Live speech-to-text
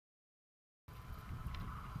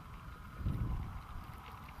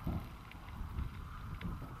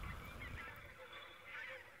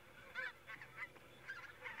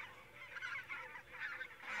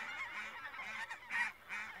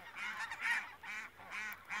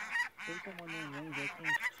Take him when they're in range, I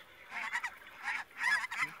think.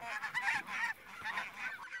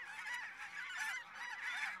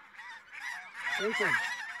 Take him.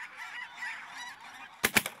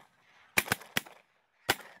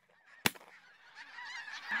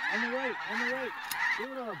 On the right, on the right. Get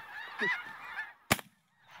him.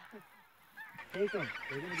 Take him.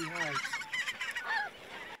 They're going to be high.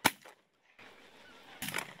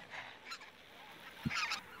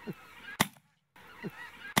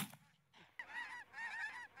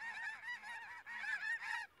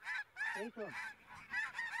 Take him.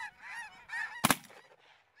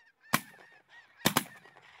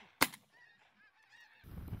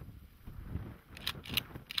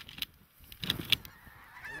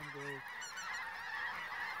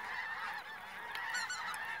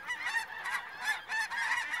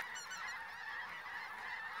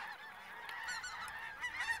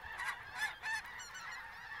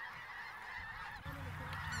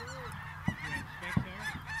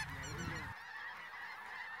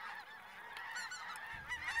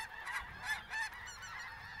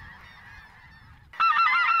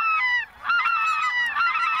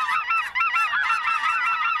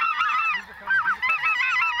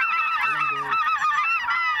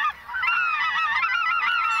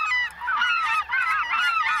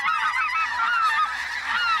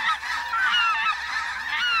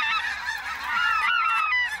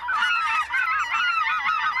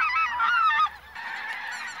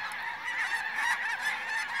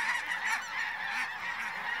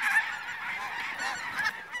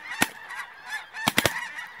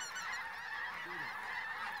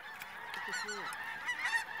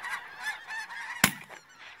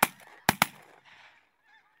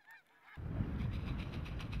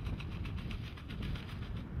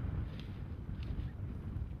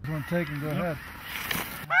 One taken, go ahead.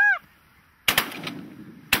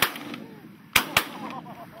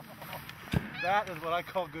 That is what I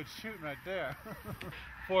call good shooting right there.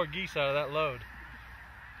 4 geese out of that load.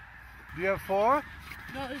 Do you have 4?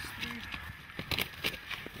 No, there's 3.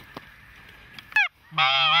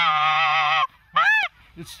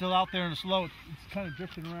 It's still out there and it's low. It's kind of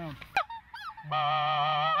drifting around.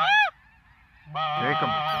 Take him.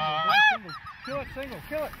 Kill it, single,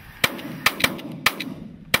 kill it.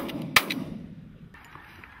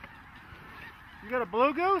 You got a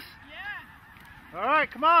blue goose? Yeah. All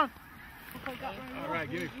right, come on. All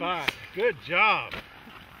right, give me 5. Good job.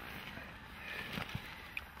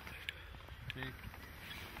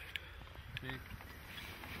 Get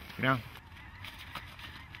down.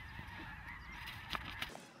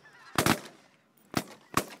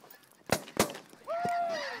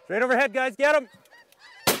 Straight overhead, guys, get him.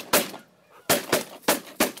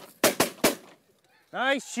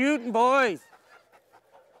 Nice shooting, boys.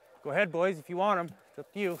 Go ahead, boys, if you want them. It's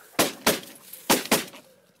up to you.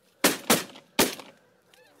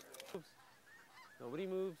 Nobody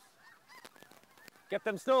moves. Get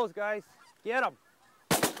them snows, guys. Get them.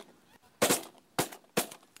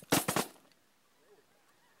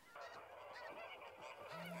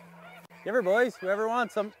 Give her, boys. Whoever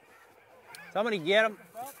wants them. Somebody get them.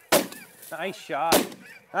 Nice shot.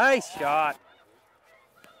 Nice shot.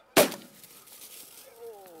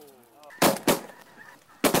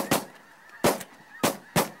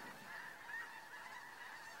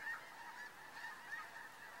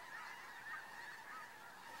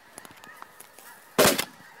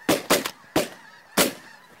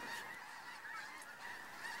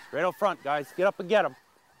 Right out front, guys. Get up and get them.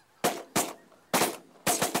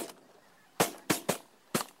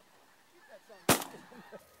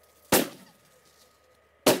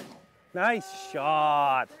 Nice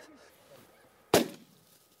shot. Should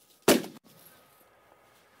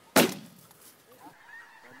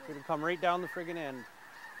have come right down the friggin' end.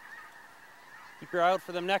 Keep your eye out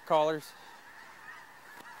for them neck collars.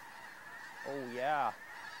 Oh yeah.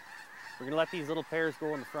 We're gonna let these little pairs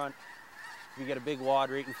go in the front. We get a big wad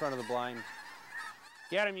right in front of the blind.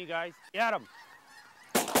 Get him, you guys. Get him.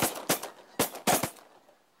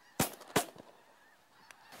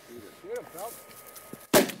 Shoot him, Phelps.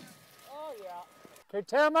 Oh, yeah. Okay,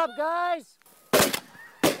 tear them up, guys.